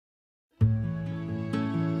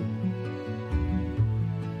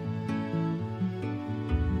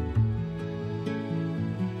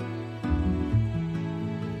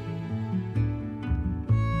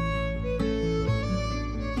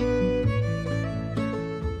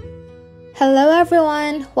Hello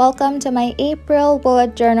everyone! Welcome to my April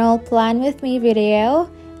bullet journal plan with me video.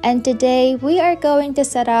 And today we are going to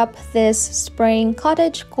set up this spring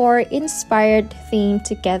cottagecore inspired theme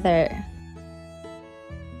together.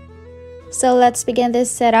 So let's begin this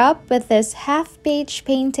setup with this half-page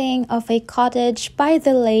painting of a cottage by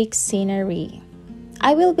the lake scenery.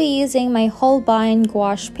 I will be using my Holbein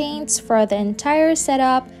gouache paints for the entire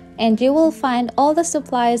setup, and you will find all the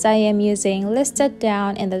supplies I am using listed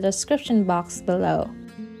down in the description box below.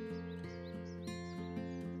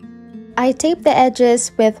 I taped the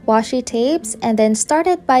edges with washi tapes and then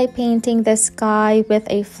started by painting the sky with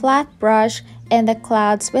a flat brush and the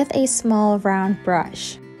clouds with a small round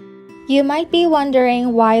brush. You might be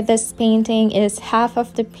wondering why this painting is half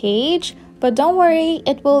of the page, but don't worry,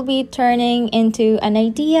 it will be turning into an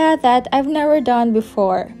idea that I've never done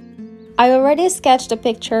before. I already sketched a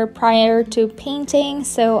picture prior to painting,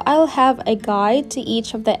 so I'll have a guide to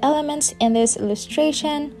each of the elements in this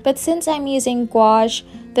illustration, but since I'm using gouache,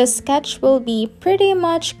 the sketch will be pretty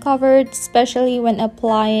much covered, especially when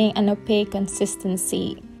applying an opaque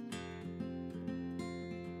consistency.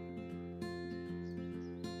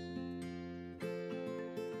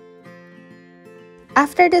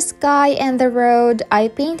 After the sky and the road, I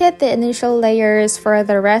painted the initial layers for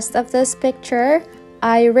the rest of this picture.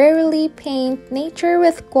 I rarely paint nature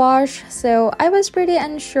with gouache, so I was pretty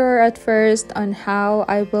unsure at first on how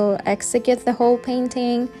I will execute the whole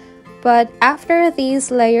painting. But after these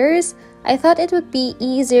layers, I thought it would be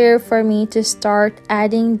easier for me to start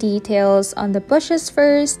adding details on the bushes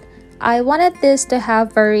first. I wanted this to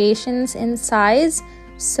have variations in size,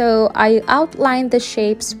 so I outlined the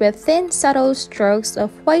shapes with thin, subtle strokes of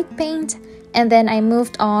white paint, and then I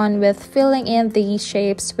moved on with filling in these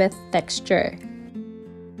shapes with texture.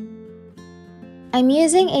 I'm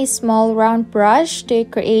using a small round brush to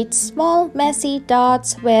create small messy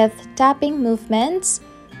dots with tapping movements.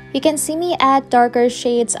 You can see me add darker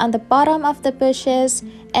shades on the bottom of the bushes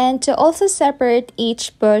and to also separate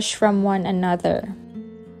each bush from one another.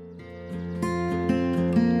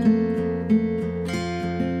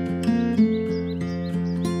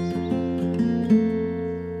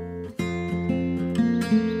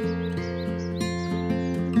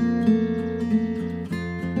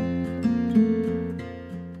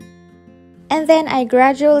 And then I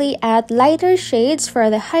gradually add lighter shades for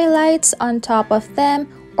the highlights on top of them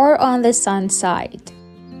or on the sun side.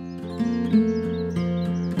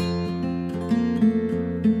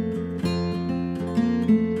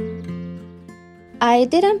 I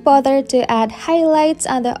didn't bother to add highlights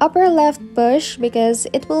on the upper left bush because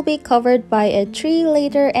it will be covered by a tree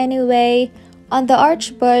later anyway. On the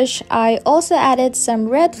arch bush, I also added some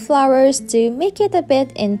red flowers to make it a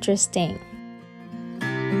bit interesting.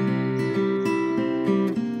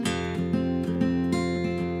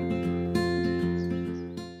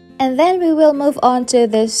 And then we will move on to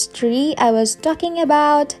this tree I was talking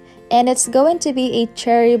about, and it's going to be a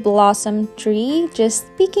cherry blossom tree, just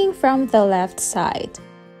peeking from the left side.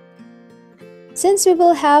 Since we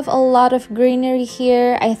will have a lot of greenery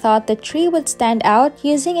here, I thought the tree would stand out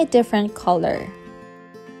using a different color.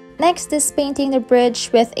 Next is painting the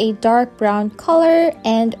bridge with a dark brown color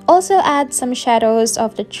and also add some shadows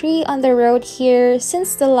of the tree on the road here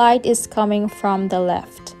since the light is coming from the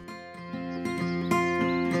left.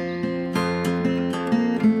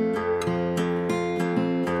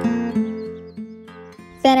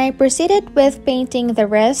 Then I proceeded with painting the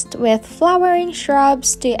rest with flowering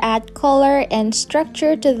shrubs to add color and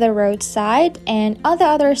structure to the roadside and on the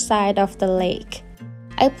other side of the lake.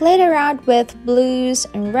 I played around with blues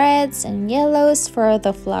and reds and yellows for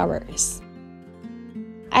the flowers.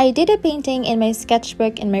 I did a painting in my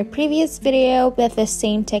sketchbook in my previous video with the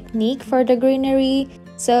same technique for the greenery,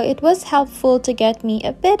 so it was helpful to get me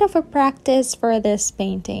a bit of a practice for this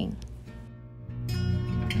painting.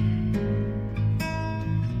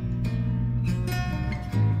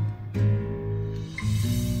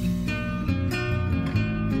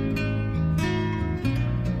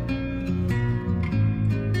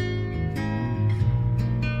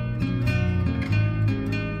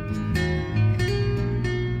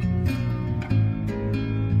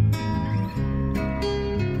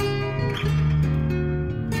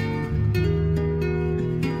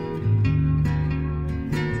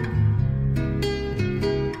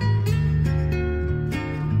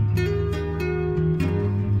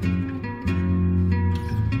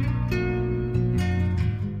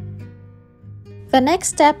 The next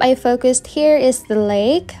step I focused here is the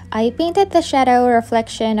lake. I painted the shadow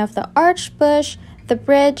reflection of the arch bush, the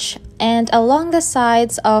bridge, and along the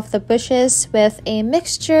sides of the bushes with a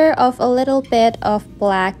mixture of a little bit of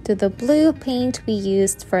black to the blue paint we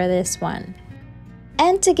used for this one.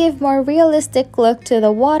 And to give more realistic look to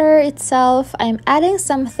the water itself, I'm adding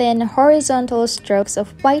some thin horizontal strokes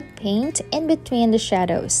of white paint in between the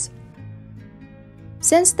shadows.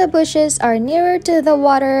 Since the bushes are nearer to the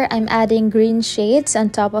water, I'm adding green shades on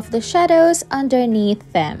top of the shadows underneath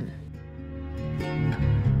them.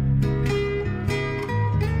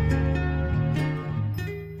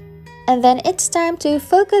 And then it's time to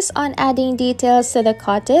focus on adding details to the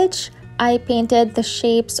cottage. I painted the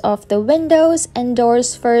shapes of the windows and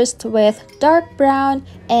doors first with dark brown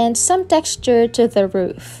and some texture to the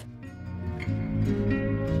roof.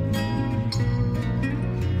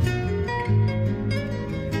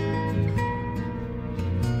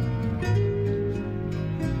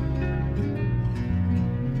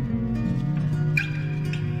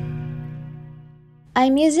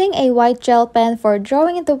 I'm using a white gel pen for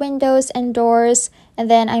drawing the windows and doors, and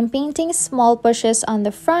then I'm painting small bushes on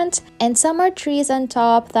the front and some more trees on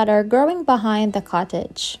top that are growing behind the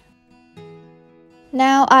cottage.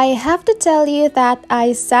 Now I have to tell you that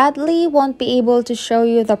I sadly won't be able to show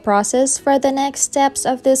you the process for the next steps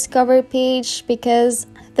of this cover page because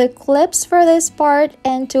the clips for this part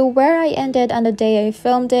and to where I ended on the day I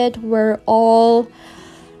filmed it were all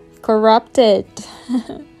corrupted.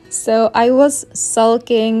 So I was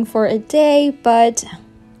sulking for a day, but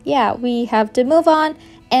yeah, we have to move on,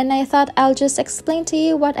 and I thought I'll just explain to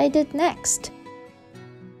you what I did next.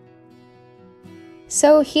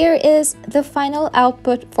 So here is the final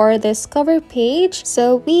output for this cover page.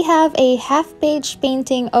 So we have a half-page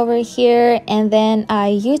painting over here, and then I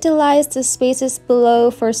utilized the spaces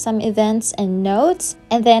below for some events and notes.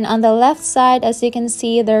 And then on the left side, as you can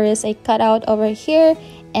see, there is a cutout over here,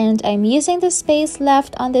 and I'm using the space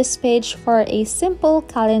left on this page for a simple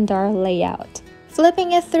calendar layout.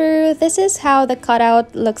 Flipping it through, this is how the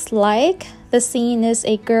cutout looks like. The scene is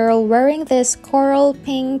a girl wearing this coral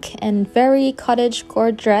pink and very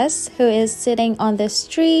cottagecore dress who is sitting on this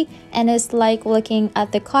tree and is like looking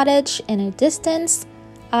at the cottage in a distance.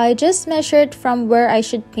 I just measured from where I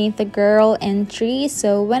should paint the girl and tree,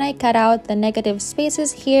 so when I cut out the negative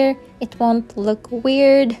spaces here, it won't look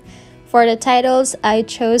weird. For the titles, I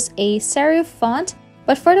chose a serif font,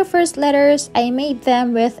 but for the first letters, I made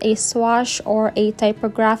them with a swash or a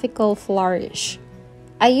typographical flourish.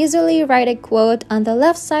 I usually write a quote on the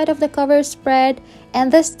left side of the cover spread,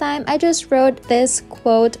 and this time I just wrote this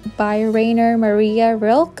quote by Rainer Maria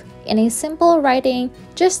Rilke in a simple writing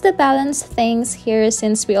just to balance things here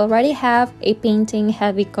since we already have a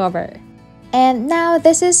painting-heavy cover. And now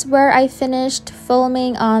this is where I finished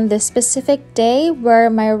filming on the specific day where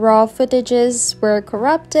my raw footages were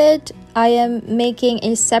corrupted. I am making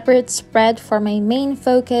a separate spread for my main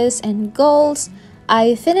focus and goals.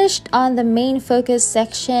 I finished on the main focus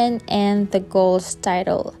section and the goals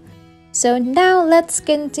title. So now let's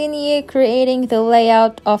continue creating the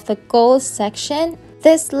layout of the goals section.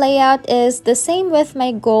 This layout is the same with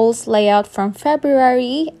my goals layout from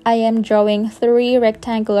February. I am drawing 3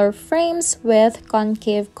 rectangular frames with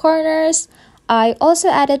concave corners. I also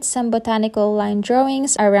added some botanical line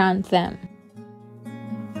drawings around them.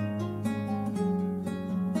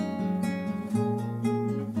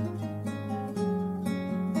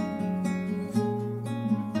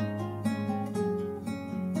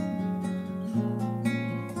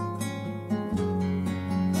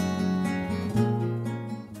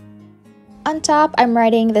 On top, I'm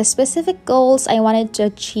writing the specific goals I wanted to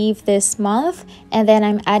achieve this month, and then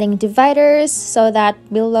I'm adding dividers so that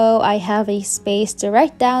below I have a space to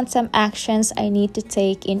write down some actions I need to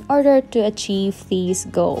take in order to achieve these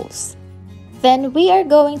goals. Then we are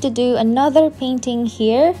going to do another painting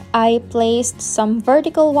here. I placed some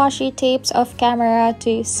vertical washi tapes off camera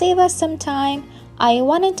to save us some time. I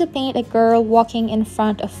wanted to paint a girl walking in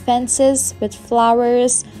front of fences with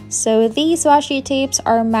flowers, so these washi tapes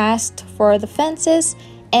are masked for the fences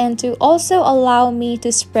and to also allow me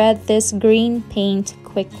to spread this green paint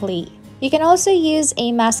quickly. You can also use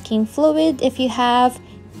a masking fluid if you have.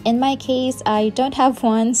 In my case, I don't have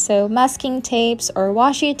one, so masking tapes or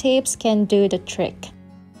washi tapes can do the trick.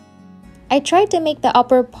 I tried to make the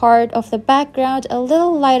upper part of the background a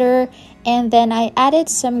little lighter, and then I added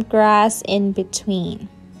some grass in between.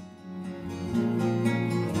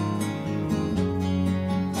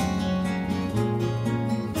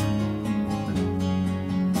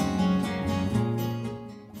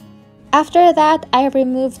 After that, I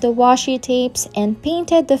removed the washi tapes and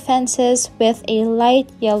painted the fences with a light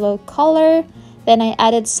yellow color. Then I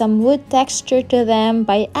added some wood texture to them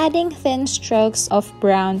by adding thin strokes of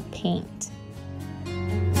brown paint.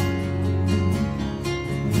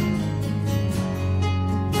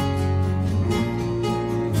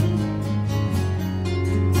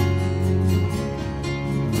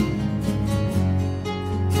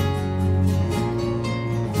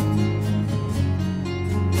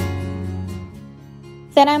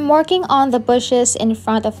 Then I'm working on the bushes in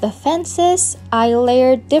front of the fences. I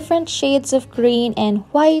layered different shades of green and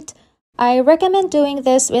white. I recommend doing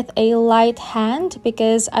this with a light hand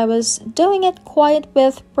because I was doing it quite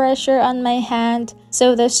with pressure on my hand,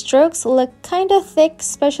 so the strokes look kinda thick,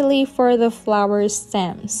 especially for the flower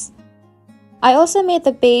stems. I also made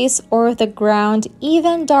the base or the ground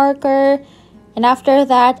even darker, and after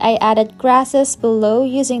that I added grasses below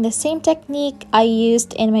using the same technique I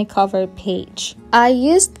used in my cover page. I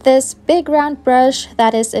used this big round brush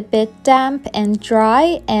that is a bit damp and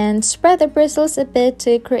dry and spread the bristles a bit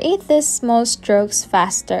to create these small strokes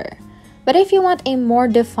faster. But if you want a more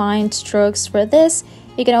defined strokes for this,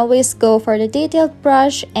 you can always go for the detailed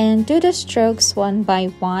brush and do the strokes one by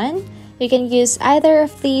one. You can use either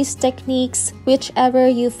of these techniques, whichever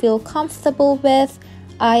you feel comfortable with.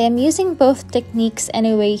 I am using both techniques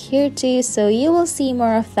anyway here too, so you will see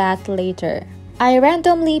more of that later. I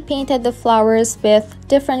randomly painted the flowers with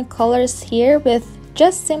different colors here with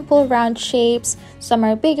just simple round shapes. Some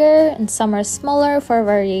are bigger and some are smaller for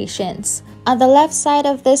variations. On the left side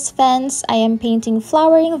of this fence, I am painting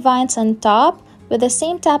flowering vines on top. With the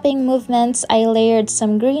same tapping movements, I layered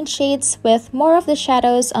some green shades with more of the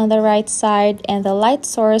shadows on the right side and the light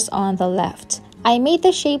source on the left. I made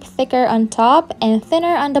the shape thicker on top and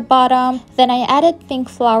thinner on the bottom. Then I added pink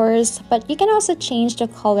flowers, but you can also change the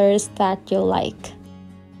colors that you like.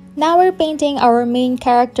 Now we're painting our main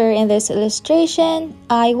character in this illustration.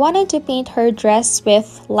 I wanted to paint her dress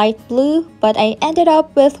with light blue, but I ended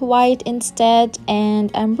up with white instead, and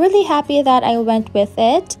I'm really happy that I went with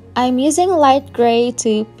it. I'm using light gray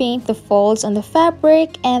to paint the folds on the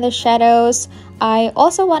fabric and the shadows. I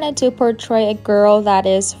also wanted to portray a girl that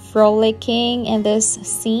is frolicking in this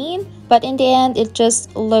scene, but in the end it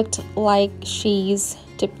just looked like she's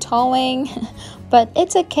tiptoeing, but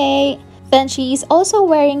it's okay. Then she's also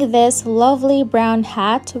wearing this lovely brown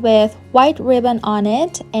hat with white ribbon on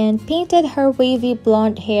it and painted her wavy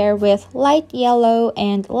blonde hair with light yellow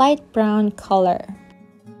and light brown color.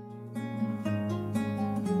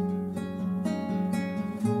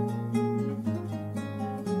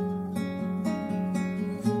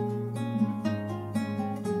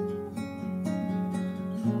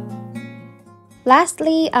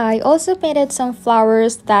 Lastly, I also painted some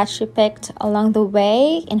flowers that she picked along the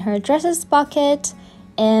way in her dresses pocket,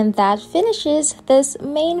 and that finishes this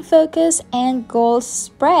main focus and goals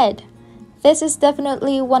spread. This is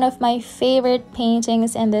definitely one of my favorite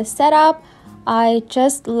paintings in this setup. I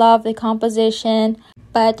just love the composition.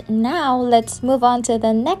 But now let's move on to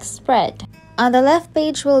the next spread. On the left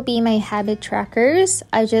page will be my habit trackers.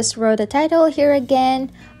 I just wrote the title here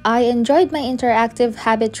again. I enjoyed my interactive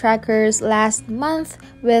habit trackers last month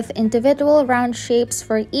with individual round shapes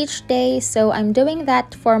for each day, so I'm doing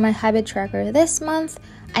that for my habit tracker this month.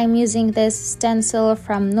 I'm using this stencil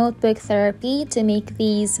from Notebook Therapy to make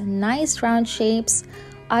these nice round shapes.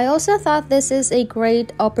 I also thought this is a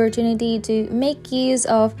great opportunity to make use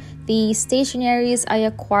of the stationeries I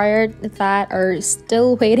acquired that are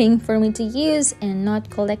still waiting for me to use and not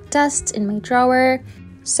collect dust in my drawer.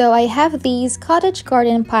 So I have these cottage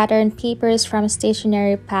garden pattern papers from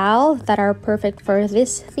Stationery Pal that are perfect for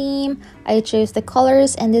this theme. I chose the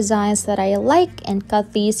colors and designs that I like and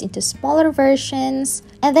cut these into smaller versions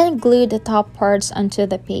and then glued the top parts onto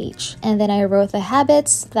the page. And then I wrote the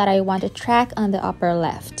habits that I want to track on the upper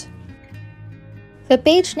left. The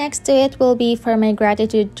page next to it will be for my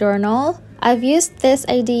gratitude journal. I've used this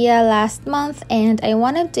idea last month and I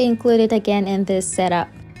wanted to include it again in this setup.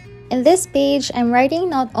 In this page, I'm writing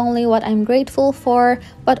not only what I'm grateful for,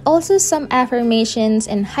 but also some affirmations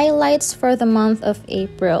and highlights for the month of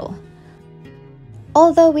April.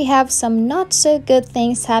 Although we have some not so good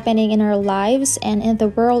things happening in our lives and in the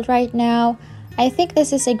world right now, I think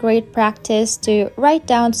this is a great practice to write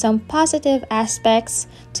down some positive aspects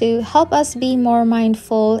to help us be more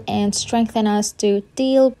mindful and strengthen us to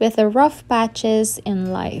deal with the rough patches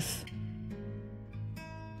in life.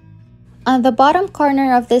 On the bottom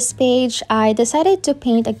corner of this page, I decided to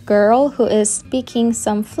paint a girl who is picking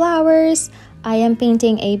some flowers. I am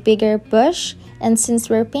painting a bigger bush, and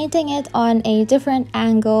since we're painting it on a different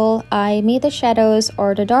angle, I made the shadows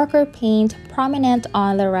or the darker paint prominent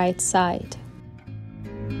on the right side.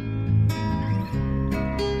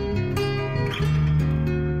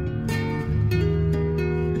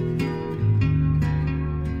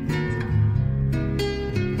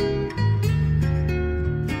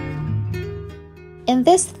 In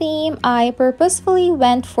this theme, I purposefully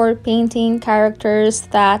went for painting characters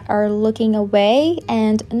that are looking away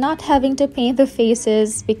and not having to paint the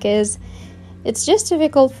faces because it's just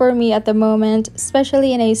difficult for me at the moment,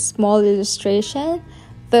 especially in a small illustration.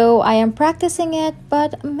 Though I am practicing it,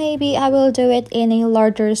 but maybe I will do it in a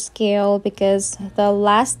larger scale because the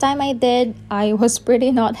last time I did, I was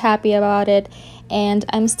pretty not happy about it, and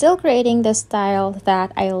I'm still creating the style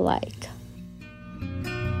that I like.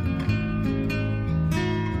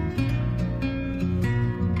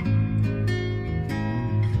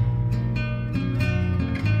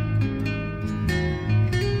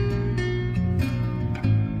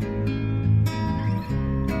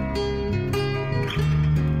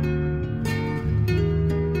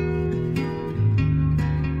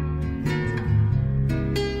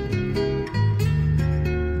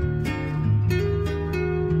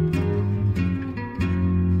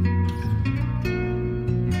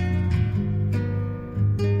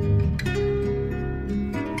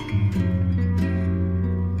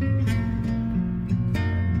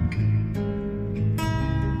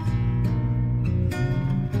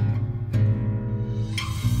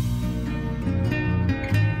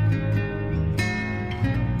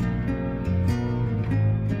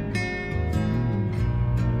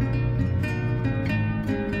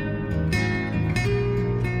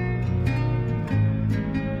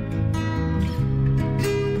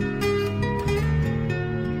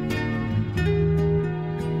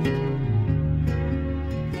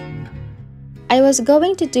 I was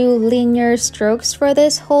going to do linear strokes for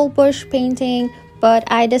this whole bush painting, but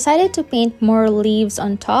I decided to paint more leaves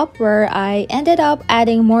on top, where I ended up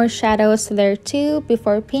adding more shadows there too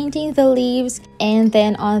before painting the leaves, and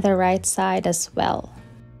then on the right side as well.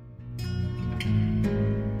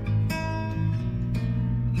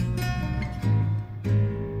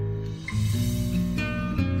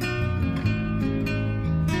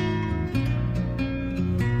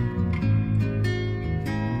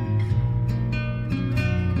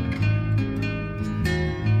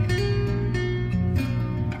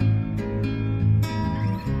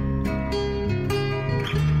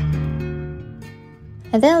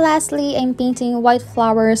 And then lastly, I'm painting white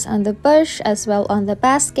flowers on the bush as well on the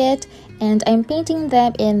basket, and I'm painting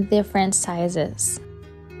them in different sizes.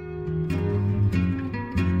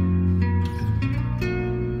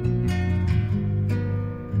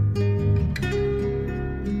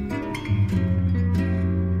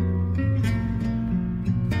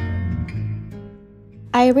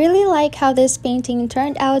 I really like how this painting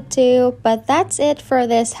turned out too, but that's it for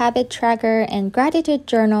this habit tracker and gratitude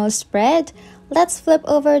journal spread. Let's flip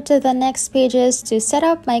over to the next pages to set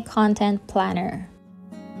up my content planner.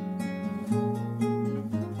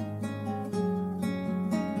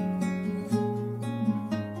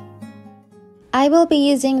 I will be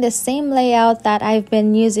using the same layout that I've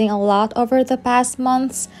been using a lot over the past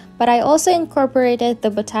months, but I also incorporated the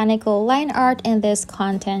botanical line art in this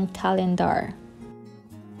content calendar.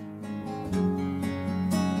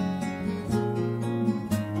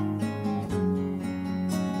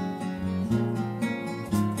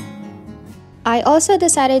 I also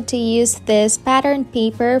decided to use this patterned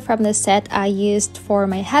paper from the set I used for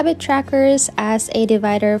my habit trackers as a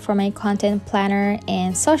divider for my content planner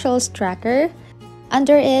and socials tracker.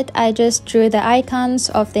 Under it, I just drew the icons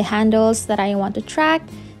of the handles that I want to track.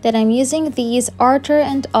 Then I'm using these Arthur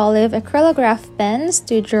and Olive acrylograph pens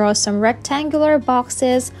to draw some rectangular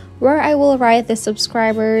boxes where I will write the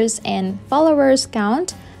subscribers and followers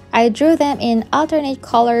count. I drew them in alternate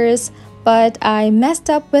colors, but I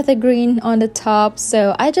messed up with the green on the top,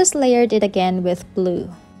 so I just layered it again with blue.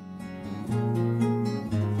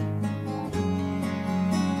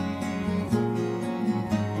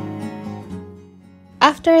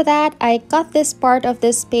 After that, I cut this part of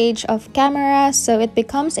this page off camera so it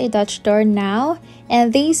becomes a Dutch door now,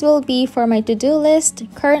 and these will be for my to-do list,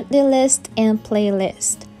 currently list, and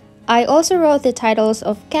playlist. I also wrote the titles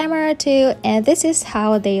of camera too, and this is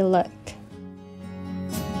how they look.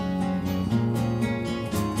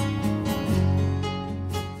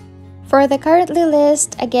 For the currently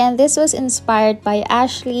list, again, this was inspired by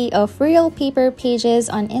Ashlea of Real Paper Pages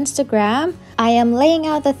on Instagram. I am laying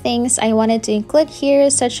out the things I wanted to include here,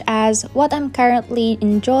 such as what I'm currently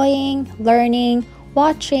enjoying, learning,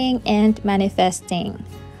 watching, and manifesting.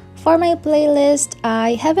 For my playlist,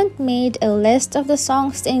 I haven't made a list of the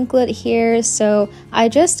songs to include here, so I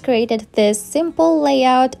just created this simple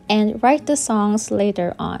layout and write the songs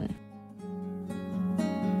later on.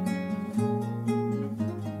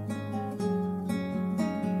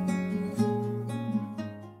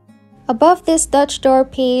 Above this Dutch door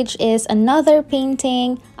page is another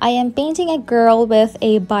painting. I am painting a girl with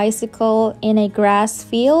a bicycle in a grass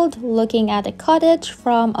field looking at a cottage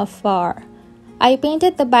from afar. I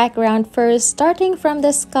painted the background first, starting from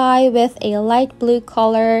the sky with a light blue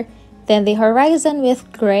color, then the horizon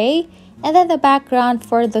with gray, and then the background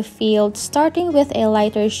for the field starting with a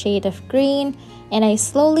lighter shade of green, and I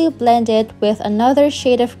slowly blend it with another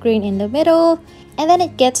shade of green in the middle, and then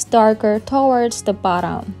it gets darker towards the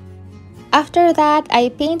bottom. After that, I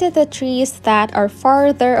painted the trees that are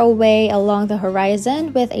farther away along the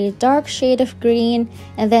horizon with a dark shade of green,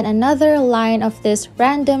 and then another line of this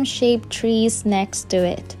random shaped trees next to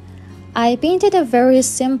it. I painted a very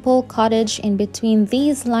simple cottage in between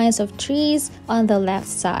these lines of trees on the left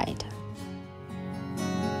side.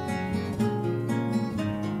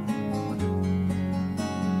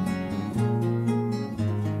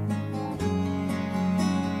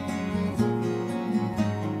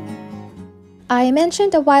 I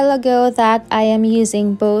mentioned a while ago that I am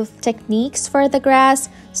using both techniques for the grass,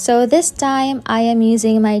 so this time I am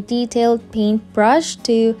using my detailed paint brush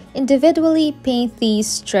to individually paint these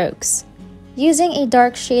strokes. Using a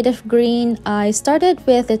dark shade of green, I started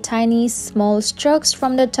with the tiny small strokes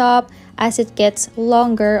from the top as it gets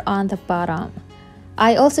longer on the bottom.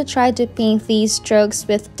 I also tried to paint these strokes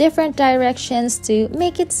with different directions to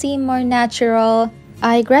make it seem more natural.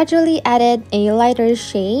 I gradually added a lighter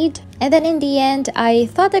shade, and then in the end, I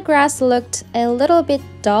thought the grass looked a little bit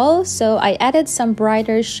dull, so I added some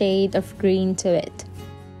brighter shade of green to it.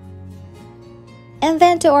 And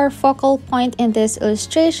then to our focal point in this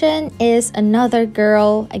illustration is another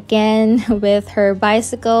girl, again with her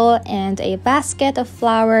bicycle and a basket of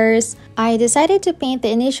flowers. I decided to paint the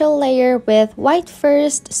initial layer with white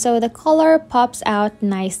first so the color pops out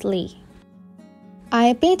nicely.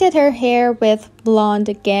 I painted her hair with blonde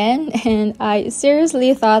again, and I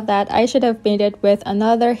seriously thought that I should have painted with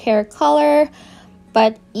another hair color.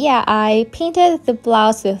 But yeah, I painted the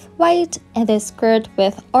blouse with white and the skirt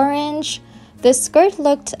with orange. The skirt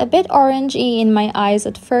looked a bit orangey in my eyes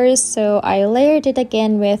at first, so I layered it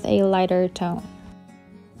again with a lighter tone.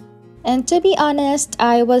 And to be honest,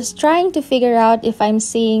 I was trying to figure out if I'm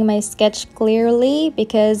seeing my sketch clearly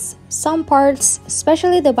because some parts,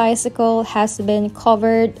 especially the bicycle, has been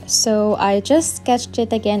covered, so I just sketched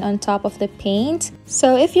it again on top of the paint.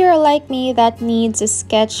 So if you're like me that needs a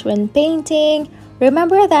sketch when painting,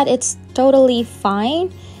 remember that it's totally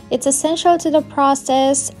fine. It's essential to the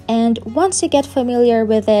process, and once you get familiar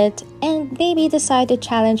with it and maybe decide to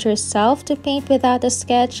challenge yourself to paint without a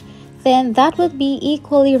sketch, then that would be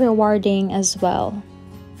equally rewarding as well.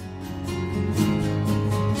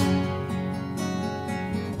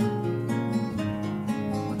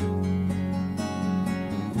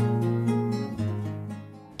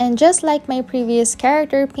 And just like my previous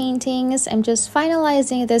character paintings, I'm just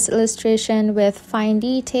finalizing this illustration with fine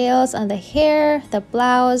details on the hair, the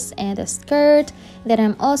blouse, and the skirt. Then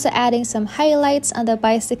I'm also adding some highlights on the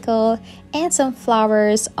bicycle and some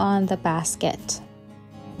flowers on the basket.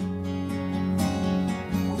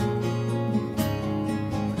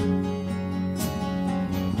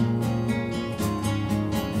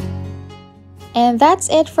 And that's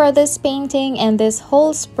it for this painting and this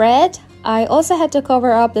whole spread. I also had to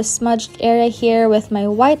cover up the smudged area here with my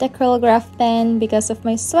white acrylograph pen because of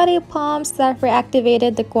my sweaty palms that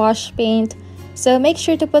reactivated the gouache paint. So make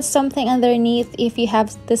sure to put something underneath if you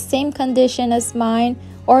have the same condition as mine,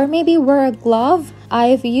 or maybe wear a glove.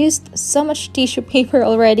 I've used so much tissue paper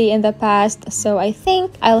already in the past, so I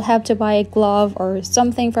think I'll have to buy a glove or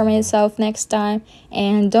something for myself next time.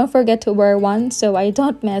 And don't forget to wear one so I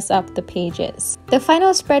don't mess up the pages. The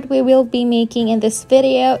final spread we will be making in this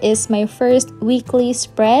video is my first weekly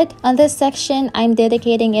spread. On this section, I'm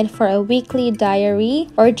dedicating it for a weekly diary,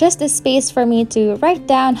 or just a space for me to write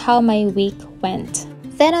down how my week went.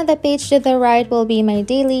 Then on the page to the right will be my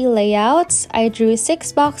daily layouts. I drew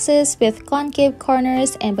 6 boxes with concave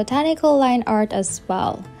corners and botanical line art as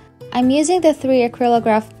well. I'm using the 3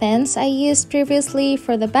 acrylograph pens I used previously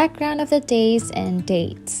for the background of the days and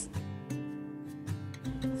dates.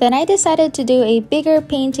 Then I decided to do a bigger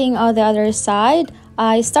painting on the other side.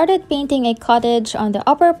 I started painting a cottage on the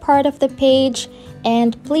upper part of the page,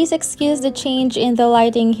 and please excuse the change in the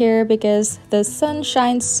lighting here because the sun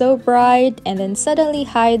shines so bright and then suddenly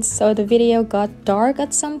hides, so the video got dark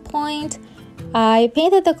at some point. I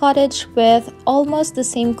painted the cottage with almost the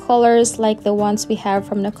same colors like the ones we have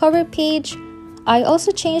from the cover page. I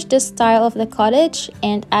also changed the style of the cottage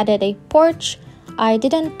and added a porch. I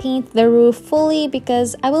didn't paint the roof fully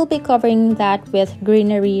because I will be covering that with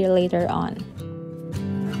greenery later on.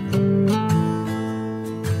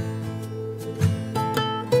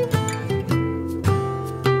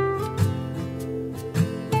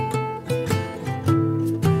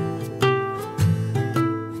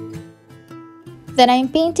 Then I'm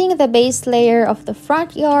painting the base layer of the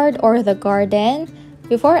front yard or the garden.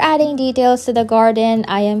 Before adding details to the garden,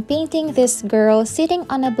 I am painting this girl sitting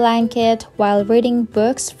on a blanket while reading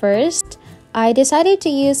books first. I decided to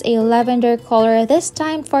use a lavender color this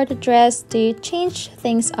time for the dress to change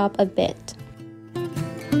things up a bit.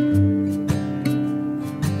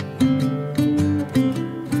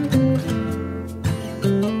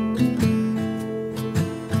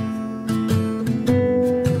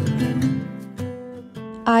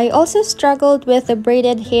 I also struggled with the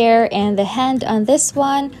braided hair and the hand on this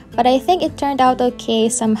one, but I think it turned out okay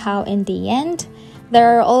somehow in the end.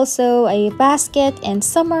 There are also a basket and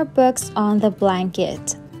some more books on the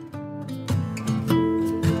blanket.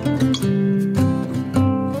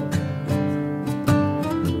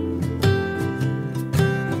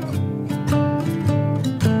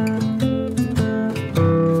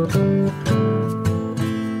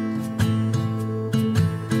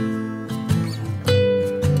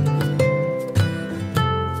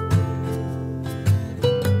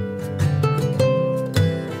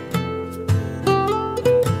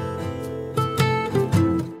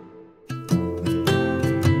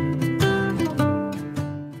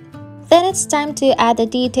 Then it's time to add the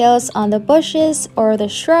details on the bushes or the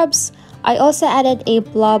shrubs. I also added a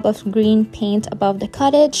blob of green paint above the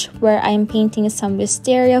cottage where I'm painting some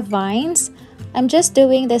wisteria vines. I'm just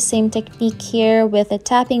doing the same technique here with the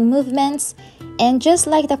tapping movements. And just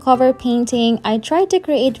like the cover painting, I tried to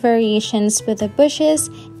create variations with the bushes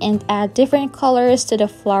and add different colors to the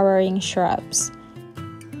flowering shrubs.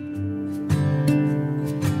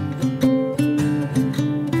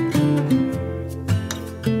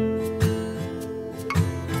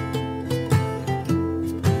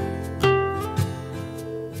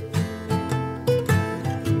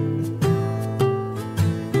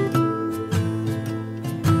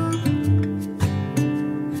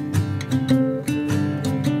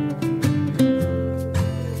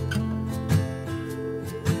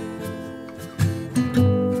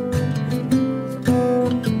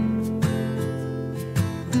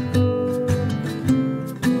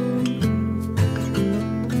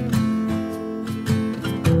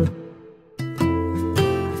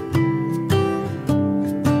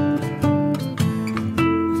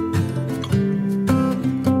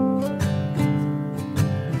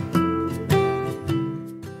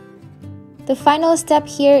 The final step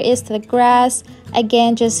here is the grass.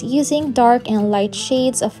 Again, just using dark and light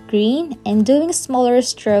shades of green and doing smaller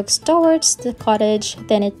strokes towards the cottage,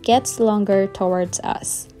 then it gets longer towards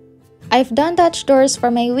us. I've done Dutch doors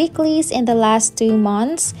for my weeklies in the last 2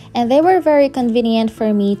 months and they were very convenient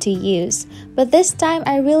for me to use. But this time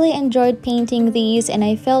I really enjoyed painting these and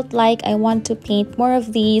I felt like I want to paint more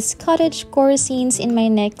of these cottagecore scenes in my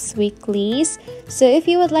next weeklies. So if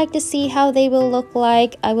you would like to see how they will look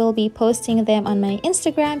like, I will be posting them on my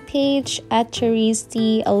Instagram page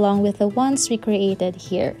 @CherisD along with the ones we created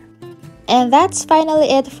here. And that's finally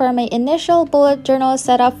it for my initial bullet journal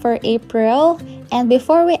setup for April. And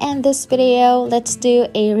before we end this video, let's do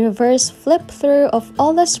a reverse flip through of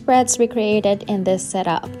all the spreads we created in this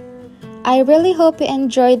setup. I really hope you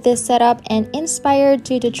enjoyed this setup and inspired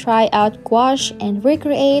you to try out gouache and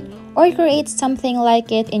recreate or create something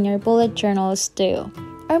like it in your bullet journals too.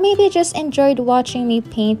 Or maybe just enjoyed watching me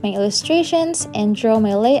paint my illustrations and draw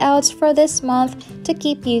my layouts for this month to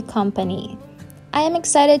keep you company. I am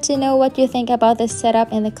excited to know what you think about this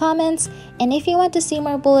setup in the comments, and if you want to see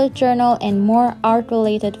more bullet journal and more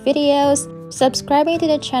art-related videos, subscribing to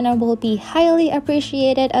the channel will be highly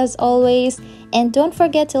appreciated as always, and don't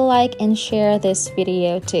forget to like and share this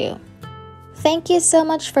video too. Thank you so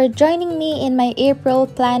much for joining me in my April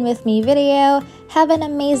Plan With Me video. Have an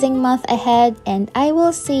amazing month ahead, and I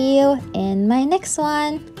will see you in my next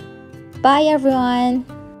one. Bye everyone!